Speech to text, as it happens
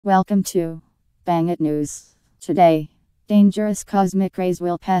Welcome to Bang It News. Today, dangerous cosmic rays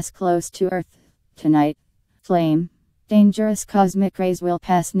will pass close to Earth tonight. Flame. Dangerous cosmic rays will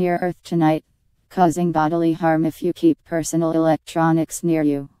pass near Earth tonight, causing bodily harm if you keep personal electronics near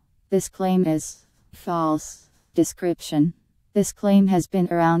you. This claim is false. Description. This claim has been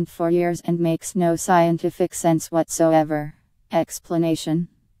around for years and makes no scientific sense whatsoever. Explanation.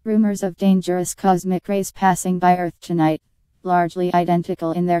 Rumors of dangerous cosmic rays passing by Earth tonight, largely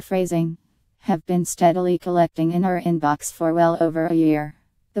identical in their phrasing, have been steadily collecting in our inbox for well over a year.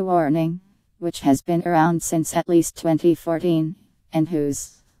 The warning, which has been around since at least 2014, and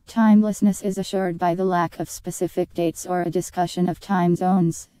whose timelessness is assured by the lack of specific dates or a discussion of time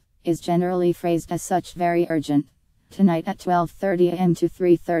zones, is generally phrased as such very urgent. Tonight at 12:30 am to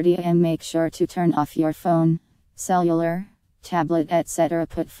 3:30 am, make sure to turn off your phone, cellular, tablet, etc.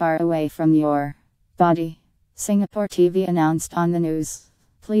 put far away from your body. Singapore TV announced on the news.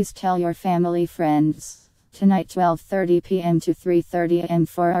 Please tell your family friends. Tonight 12:30 p.m. to 3:30 am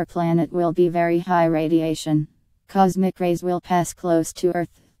for our planet will be very high radiation. Cosmic rays will pass close to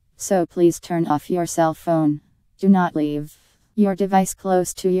Earth, so please turn off your cell phone. Do not leave your device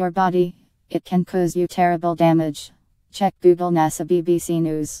close to your body, it can cause you terrible damage. Check Google, NASA, BBC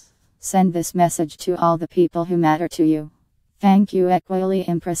News. Send this message to all the people who matter to you. Thank you. Equally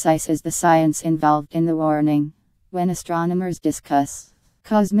imprecise is the science involved in the warning. When astronomers discuss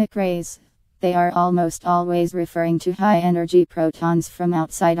cosmic rays, they are almost always referring to high-energy protons from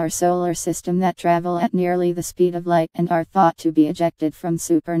outside our solar system that travel at nearly the speed of light and are thought to be ejected from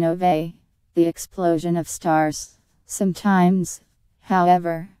supernovae, the explosion of stars. Sometimes,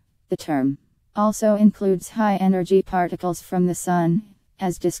 however, the term also includes high-energy particles from the Sun.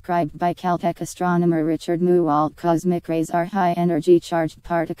 As described by Caltech astronomer Richard Muwalt, cosmic rays are high-energy charged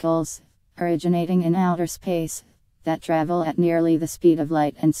particles, originating in outer space, that travel at nearly the speed of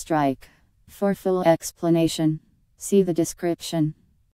light and strike. For full explanation, see the description.